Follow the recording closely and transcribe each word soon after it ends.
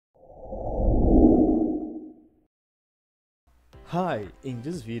Hi, in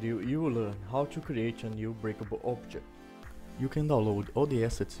this video you will learn how to create a new breakable object. You can download all the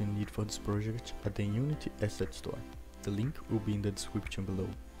assets you need for this project at the Unity Asset Store. The link will be in the description below.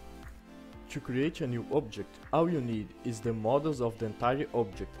 To create a new object, all you need is the models of the entire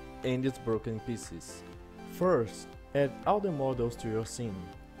object and its broken pieces. First, add all the models to your scene.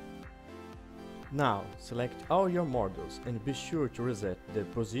 Now, select all your models and be sure to reset the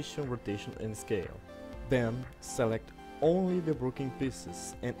position, rotation and scale. Then, select only the broken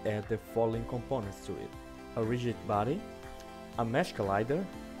pieces and add the following components to it: a rigid body, a mesh collider,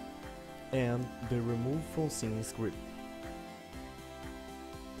 and the remove from scene script.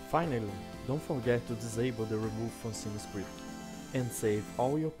 Finally, don't forget to disable the remove from scene script and save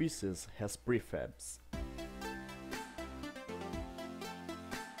all your pieces as prefabs.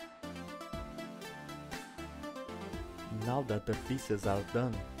 Now that the pieces are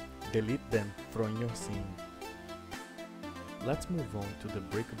done, delete them from your scene. Let's move on to the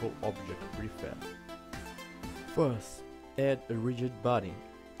breakable object prefab. First, add a rigid body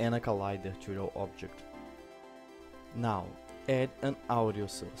and a collider to your object. Now, add an audio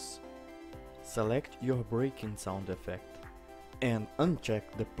source. Select your breaking sound effect and uncheck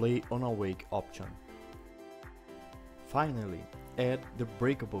the play on awake option. Finally, add the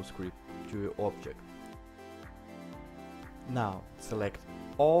breakable script to your object. Now, select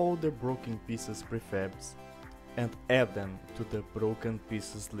all the broken pieces prefabs and add them to the broken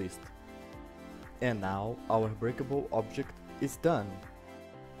pieces list. And now our breakable object is done.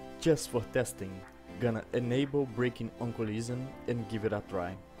 Just for testing, gonna enable breaking on collision and give it a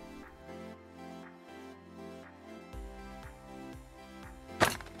try.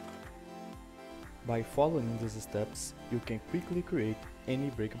 By following these steps, you can quickly create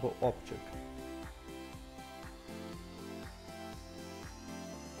any breakable object.